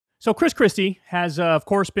So Chris Christie has, of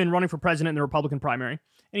course, been running for president in the Republican primary,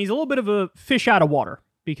 and he's a little bit of a fish out of water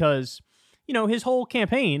because, his whole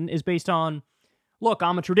campaign is based on, look,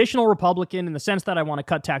 I'm a traditional Republican in the sense that I want to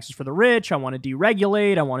cut taxes for the rich, I want to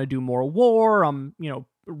deregulate, I want to do more war, I'm,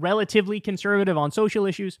 relatively conservative on social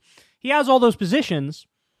issues. He has all those positions,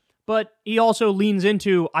 but he also leans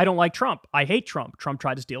into, I don't like Trump, I hate Trump, Trump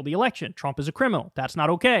tried to steal the election, Trump is a criminal, that's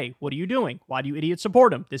not okay, what are you doing? Why do you idiots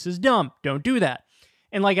support him? This is dumb, don't do that.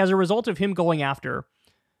 And as a result of him going after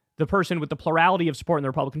the person with the plurality of support in the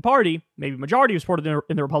Republican Party, maybe majority of support in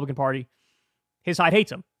the Republican Party, his side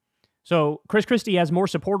hates him. So Chris Christie has more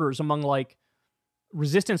supporters among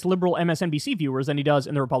resistance liberal MSNBC viewers than he does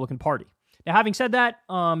in the Republican Party. Now, having said that,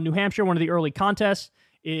 New Hampshire, one of the early contests,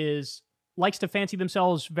 likes to fancy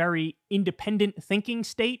themselves very independent thinking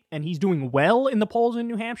state, and he's doing well in the polls in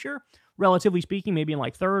New Hampshire, relatively speaking, maybe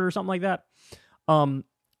in third or something like that.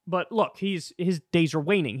 But look, his days are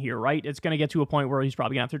waning here, right? It's going to get to a point where he's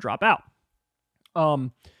probably going to have to drop out.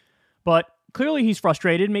 But clearly he's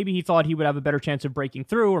frustrated. Maybe he thought he would have a better chance of breaking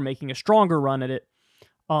through or making a stronger run at it.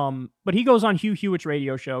 But he goes on Hugh Hewitt's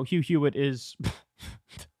radio show. Hugh Hewitt is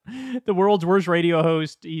the world's worst radio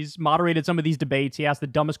host. He's moderated some of these debates. He asked the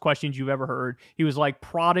dumbest questions you've ever heard. He was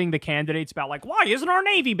prodding the candidates about why isn't our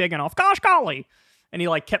Navy big enough? Gosh golly. And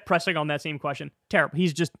he kept pressing on that same question. Terrible.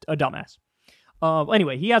 He's just a dumbass.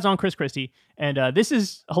 Anyway, he has on Chris Christie, and this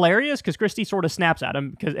is hilarious because Christie sort of snaps at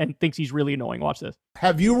him and thinks he's really annoying. Watch this.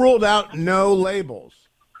 Have you ruled out no labels?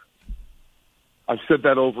 I've said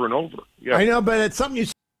that over and over. Yeah. I know, but it's something you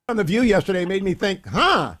said on The View yesterday made me think,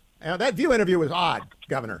 that View interview was odd,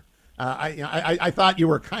 Governor. I thought you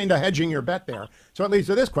were kind of hedging your bet there. So it leads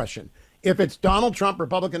to this question. If it's Donald Trump,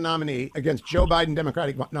 Republican nominee, against Joe Biden,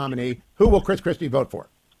 Democratic nominee, who will Chris Christie vote for?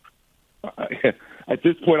 At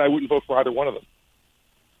this point, I wouldn't vote for either one of them.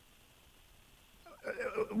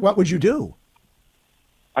 What would you do?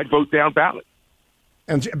 I'd vote down ballot.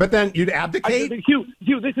 But then you'd abdicate? Hugh,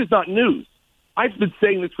 this is not news. I've been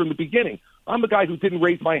saying this from the beginning. I'm the guy who didn't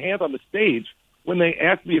raise my hand on the stage when they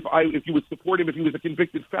asked me if you would support him if he was a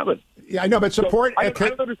convicted felon. Yeah, I know, but support... So I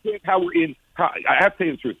don't understand how we're in... I have to tell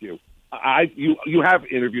you the truth, Hugh. You have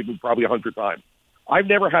interviewed me probably 100 times. I've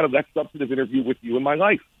never had a less substantive interview with you in my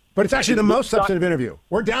life. But it's actually the most substantive interview.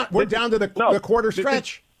 We're down to the quarter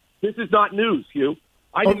stretch. This is not news, Hugh.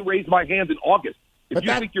 I didn't raise my hand in August. If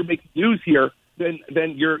you think you're making news here, then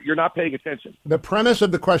you're not paying attention. The premise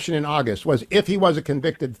of the question in August was if he was a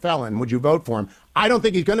convicted felon, would you vote for him? I don't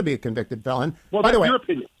think he's going to be a convicted felon. Well, by the way, your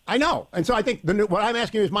opinion. I know. And so I think what I'm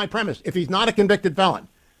asking you is my premise. If he's not a convicted felon,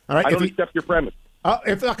 all right? I don't accept your premise.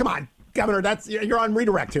 Come on, Governor, you're on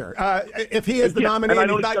redirect here. If he is the nominee... And I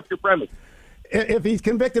don't accept your premise. If he's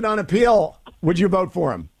convicted on appeal, would you vote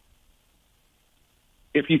for him?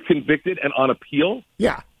 If he's convicted and on appeal?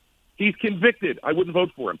 Yeah. He's convicted. I wouldn't vote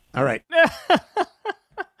for him. All right.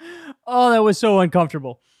 Oh, that was so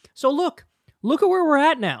uncomfortable. So look at where we're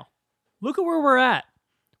at now. Look at where we're at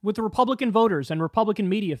with the Republican voters and Republican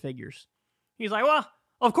media figures. He's like, well,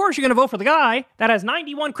 of course you're going to vote for the guy that has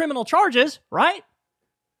 91 criminal charges, right?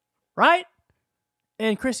 Right?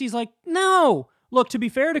 And Christie's like, no. Look, to be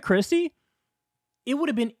fair to Christie, it would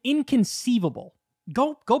have been inconceivable.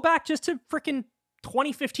 Go back just to frickin'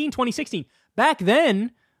 2015, 2016. Back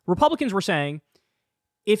then, Republicans were saying,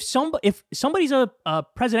 if somebody's a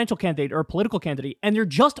presidential candidate or a political candidate and they're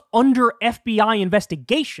just under FBI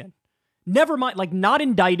investigation, never mind, not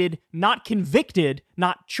indicted, not convicted,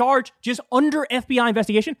 not charged, just under FBI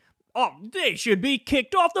investigation, they should be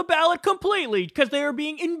kicked off the ballot completely because they are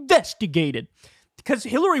being investigated. Because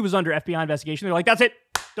Hillary was under FBI investigation. They're like, that's it.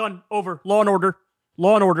 Done. Over. Law and order.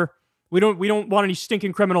 Law and order. We don't want any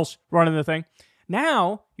stinking criminals running the thing.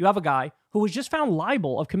 Now you have a guy who was just found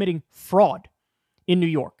liable of committing fraud in New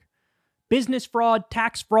York. Business fraud,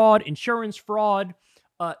 tax fraud, insurance fraud.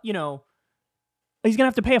 He's going to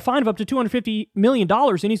have to pay a fine of up to $250 million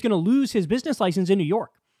and he's going to lose his business license in New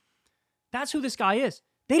York. That's who this guy is.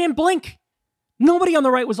 They didn't blink. Nobody on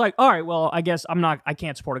the right was like, all right, well, I guess I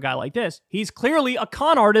can't support a guy like this. He's clearly a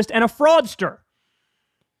con artist and a fraudster.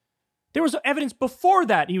 There was evidence before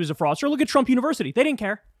that he was a fraudster. Look at Trump University. They didn't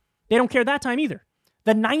care. They don't care that time either.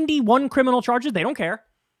 The 91 criminal charges, they don't care.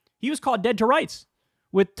 He was caught dead to rights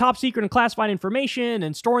with top secret and classified information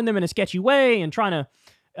and storing them in a sketchy way and trying to,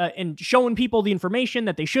 and showing people the information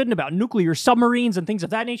that they shouldn't about nuclear submarines and things of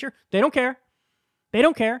that nature. They don't care. They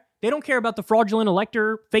don't care. They don't care about the fraudulent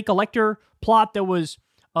fake elector plot that was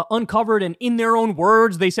uncovered, and in their own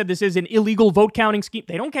words, they said this is an illegal vote counting scheme.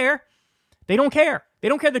 They don't care. They don't care. They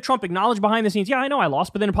don't care that Trump acknowledged behind the scenes, yeah, I know I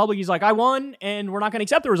lost, but then in public he's like, I won, and we're not going to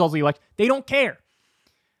accept the results of the election. They don't care.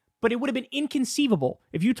 But it would have been inconceivable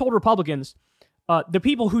if you told Republicans, the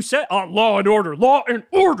people who said, law and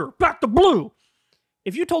order, back to blue.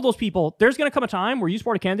 If you told those people, there's going to come a time where you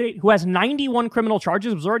support a candidate who has 91 criminal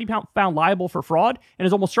charges, was already found liable for fraud, and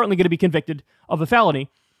is almost certainly going to be convicted of a felony,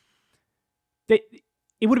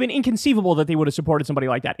 it would have been inconceivable that they would have supported somebody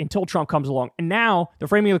like that until Trump comes along. And now the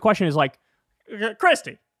framing of the question is like,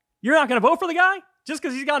 Christie, you're not going to vote for the guy just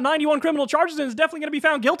because he's got 91 criminal charges and is definitely going to be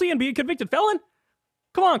found guilty and be a convicted felon?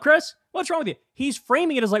 Come on, Chris. What's wrong with you? He's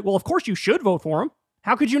framing it as like, well, of course you should vote for him.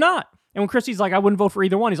 How could you not? And when Christie's like, I wouldn't vote for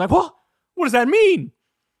either one, he's like, what? What does that mean?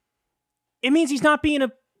 It means he's not being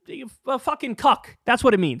a fucking cuck. That's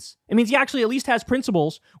what it means. It means he actually at least has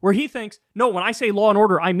principles where he thinks, no, when I say law and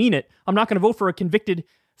order, I mean it. I'm not going to vote for a convicted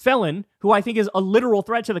felon who I think is a literal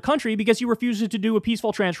threat to the country because he refuses to do a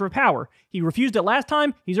peaceful transfer of power. He refused it last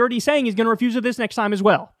time. He's already saying he's going to refuse it this next time as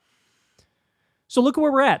well. So look at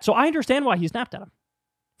where we're at. So I understand why he snapped at him.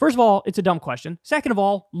 First of all, it's a dumb question. Second of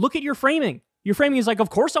all, look at your framing. Your framing is like, of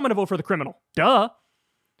course I'm going to vote for the criminal. Duh.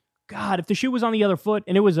 God, if the shoe was on the other foot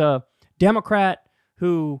and it was a Democrat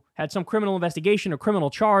who had some criminal investigation or criminal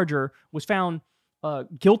charge or was found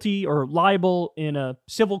guilty or liable in a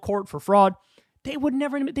civil court for fraud, they would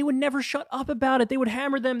never shut up about it. They would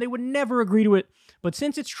hammer them. They would never agree to it. But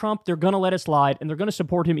since it's Trump, they're going to let it slide and they're going to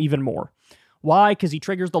support him even more. Why? Because he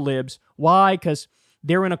triggers the libs. Why? Because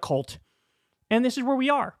they're in a cult. And this is where we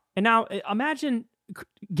are. And now imagine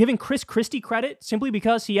giving Christie credit simply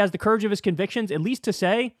because he has the courage of his convictions, at least to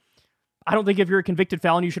say, I don't think if you're a convicted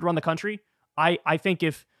felon, you should run the country. I think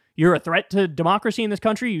if you're a threat to democracy in this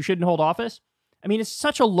country, you shouldn't hold office. I mean, it's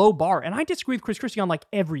such a low bar. And I disagree with Chris Christie on like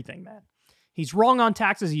everything, man. He's wrong on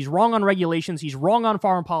taxes. He's wrong on regulations. He's wrong on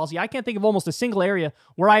foreign policy. I can't think of almost a single area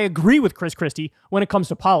where I agree with Chris Christie when it comes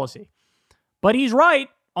to policy. But he's right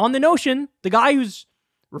on the notion, the guy who's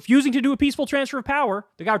refusing to do a peaceful transfer of power,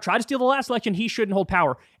 the guy who tried to steal the last election, he shouldn't hold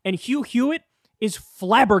power. And Hugh Hewitt is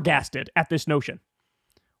flabbergasted at this notion.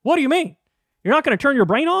 What do you mean? You're not going to turn your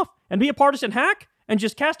brain off and be a partisan hack and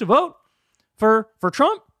just cast a vote for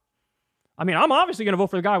Trump? I mean, I'm obviously going to vote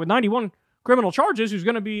for the guy with 91 criminal charges who's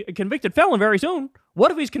going to be a convicted felon very soon.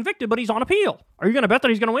 What if he's convicted but he's on appeal? Are you going to bet that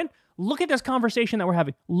he's going to win? Look at this conversation that we're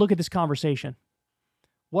having. Look at this conversation.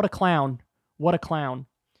 What a clown. What a clown.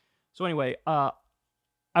 So anyway,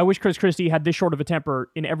 I wish Chris Christie had this short of a temper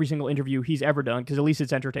in every single interview he's ever done, because at least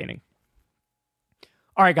it's entertaining.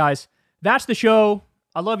 All right, guys, that's the show.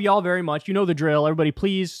 I love y'all very much. You know the drill. Everybody,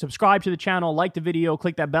 please subscribe to the channel, like the video,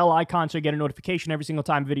 click that bell icon so you get a notification every single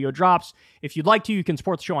time a video drops. If you'd like to, you can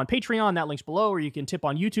support the show on Patreon. That link's below, or you can tip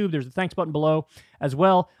on YouTube. There's a thanks button below as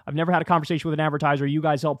well. I've never had a conversation with an advertiser. You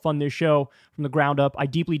guys help fund this show from the ground up. I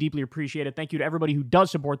deeply, deeply appreciate it. Thank you to everybody who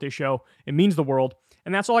does support this show. It means the world.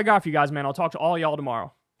 And that's all I got for you guys, man. I'll talk to all y'all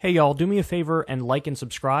tomorrow. Hey, y'all, do me a favor and like and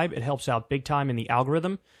subscribe. It helps out big time in the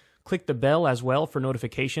algorithm. Click the bell as well for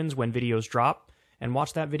notifications when videos drop. And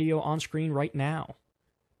watch that video on screen right now.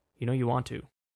 You know you want to.